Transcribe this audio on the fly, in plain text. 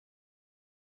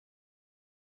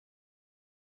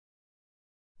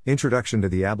Introduction to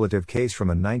the ablative case from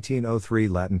a 1903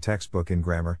 Latin textbook in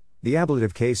grammar. The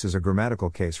ablative case is a grammatical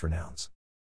case for nouns,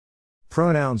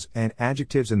 pronouns, and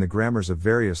adjectives in the grammars of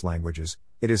various languages.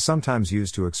 It is sometimes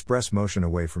used to express motion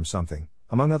away from something,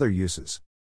 among other uses.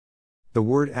 The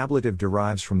word ablative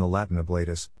derives from the Latin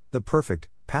ablatus, the perfect,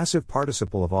 passive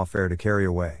participle of auferre, to carry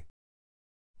away.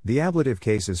 The ablative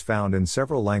case is found in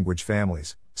several language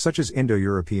families, such as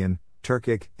Indo-European,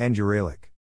 Turkic, and Uralic.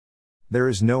 There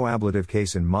is no ablative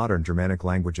case in modern Germanic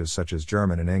languages such as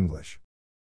German and English.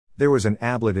 There was an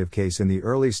ablative case in the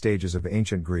early stages of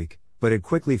ancient Greek, but it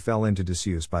quickly fell into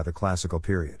disuse by the classical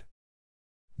period.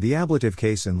 The ablative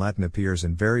case in Latin appears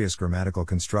in various grammatical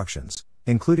constructions,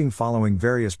 including following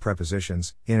various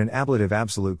prepositions, in an ablative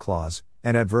absolute clause,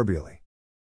 and adverbially.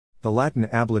 The Latin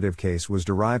ablative case was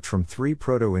derived from three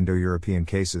Proto-Indo-European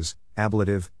cases: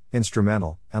 ablative,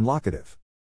 instrumental, and locative.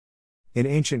 In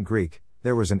ancient Greek,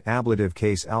 there was an ablative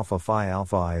case alpha phi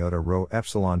alpha iota rho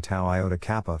epsilon tau iota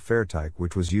kappa fertike,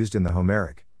 which was used in the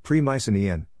Homeric,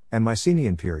 pre-Mycenaean, and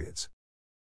Mycenaean periods.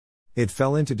 It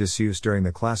fell into disuse during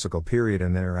the classical period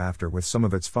and thereafter, with some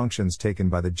of its functions taken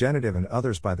by the genitive and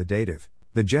others by the dative.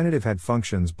 The genitive had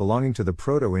functions belonging to the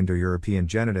Proto-Indo-European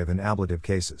genitive and ablative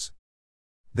cases.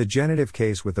 The genitive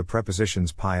case with the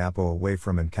prepositions pi apo away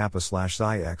from and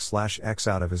kappa/ix/x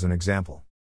out of is an example.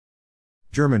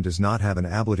 German does not have an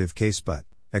ablative case, but,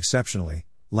 exceptionally,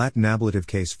 Latin ablative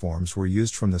case forms were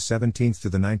used from the 17th to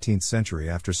the 19th century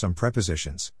after some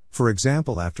prepositions, for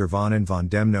example after von and von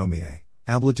dem nomine,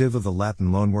 ablative of the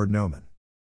Latin loanword nomen.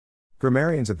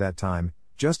 Grammarians of that time,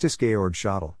 Justus Georg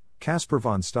Schottel, Caspar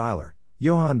von Steyler,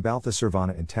 Johann Balthasar von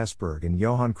Entesberg and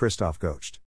Johann Christoph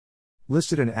Goetzt,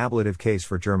 listed an ablative case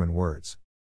for German words.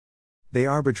 They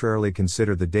arbitrarily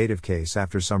considered the dative case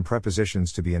after some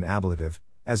prepositions to be an ablative,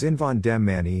 as in von dem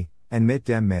man and mit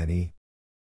dem man,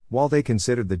 while they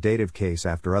considered the dative case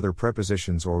after other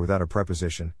prepositions or without a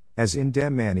preposition, as in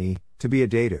dem man, to be a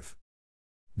dative.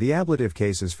 The ablative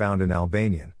case is found in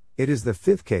Albanian. It is the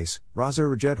fifth case, raza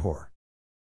rejedhor.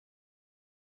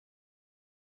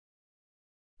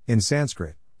 In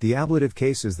Sanskrit, the ablative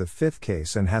case is the fifth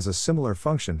case and has a similar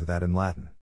function to that in Latin.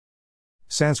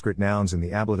 Sanskrit nouns in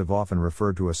the ablative often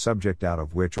refer to a subject out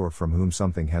of which or from whom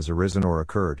something has arisen or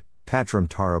occurred. Patrum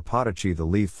taro potachi, the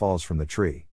leaf falls from the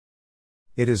tree.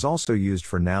 It is also used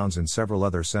for nouns in several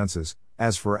other senses,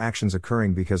 as for actions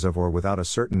occurring because of or without a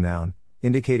certain noun,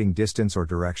 indicating distance or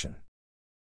direction.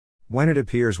 When it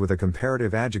appears with a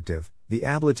comparative adjective, the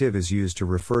ablative is used to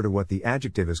refer to what the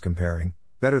adjective is comparing,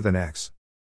 better than X.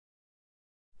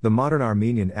 The modern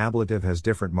Armenian ablative has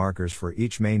different markers for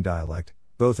each main dialect,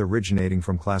 both originating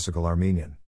from Classical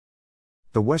Armenian.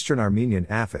 The Western Armenian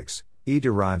affix, E,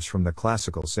 derives from the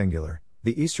classical singular.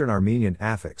 The Eastern Armenian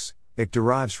affix, ik,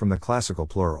 derives from the classical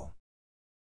plural.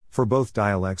 For both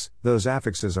dialects, those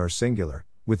affixes are singular,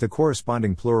 with the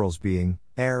corresponding plurals being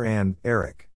er and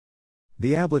eric.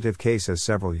 The ablative case has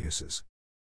several uses.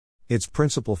 Its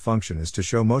principal function is to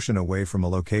show motion away from a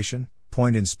location,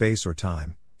 point in space or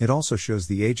time. It also shows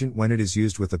the agent when it is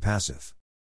used with the passive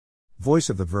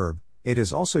voice of the verb. It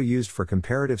is also used for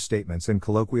comparative statements in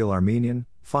colloquial Armenian.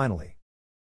 Finally,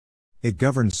 it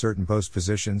governs certain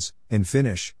postpositions. In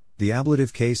Finnish, the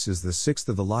ablative case is the sixth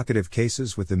of the locative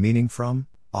cases with the meaning from,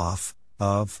 off,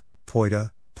 of,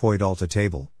 poida, poidalta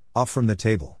table, off from the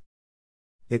table.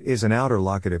 It is an outer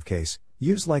locative case,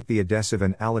 used like the adessive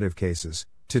and allative cases,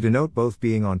 to denote both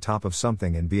being on top of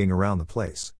something and being around the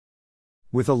place.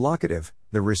 With a locative,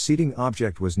 the receding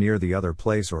object was near the other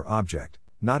place or object,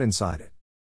 not inside it.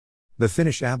 The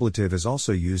Finnish ablative is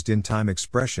also used in time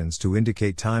expressions to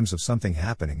indicate times of something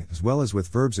happening, as well as with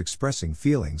verbs expressing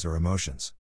feelings or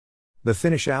emotions. The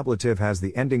Finnish ablative has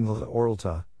the ending lta or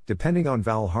lta, depending on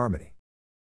vowel harmony.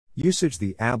 Usage: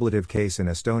 the ablative case in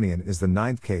Estonian is the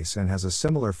ninth case and has a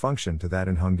similar function to that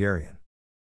in Hungarian.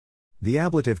 The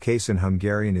ablative case in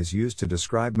Hungarian is used to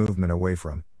describe movement away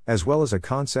from, as well as a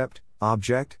concept,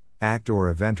 object, act or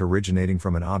event originating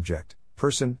from an object,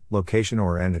 person, location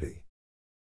or entity.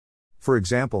 For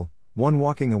example, one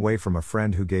walking away from a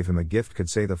friend who gave him a gift could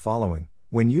say the following: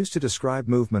 when used to describe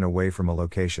movement away from a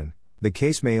location, the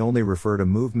case may only refer to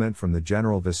movement from the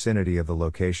general vicinity of the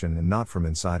location and not from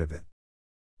inside of it.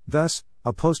 Thus,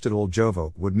 a posted old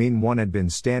jovo would mean one had been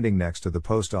standing next to the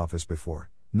post office before,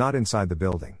 not inside the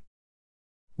building.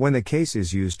 When the case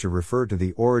is used to refer to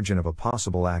the origin of a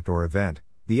possible act or event,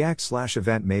 the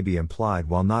act/event may be implied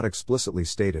while not explicitly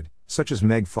stated, such as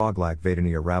meg foglag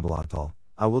vedenia rabalatal,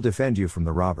 I will defend you from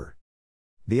the robber.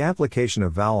 The application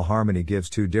of vowel harmony gives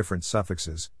two different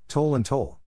suffixes, tol and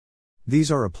toll.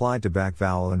 These are applied to back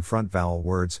vowel and front vowel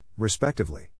words,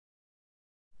 respectively.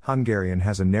 Hungarian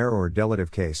has a narrower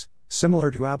deletive case, similar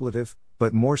to ablative,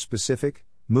 but more specific,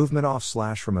 movement off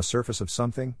 / from a surface of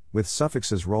something, with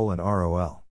suffixes rol and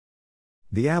rol.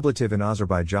 The ablative in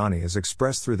Azerbaijani is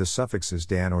expressed through the suffixes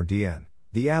dan or dn.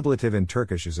 The ablative in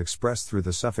Turkish is expressed through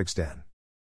the suffix den.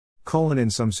 In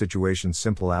some situations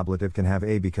simple ablative can have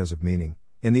a because of meaning.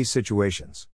 In these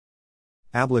situations,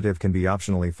 ablative can be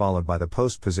optionally followed by the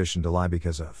postposition lie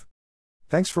because of.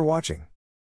 Thanks for watching.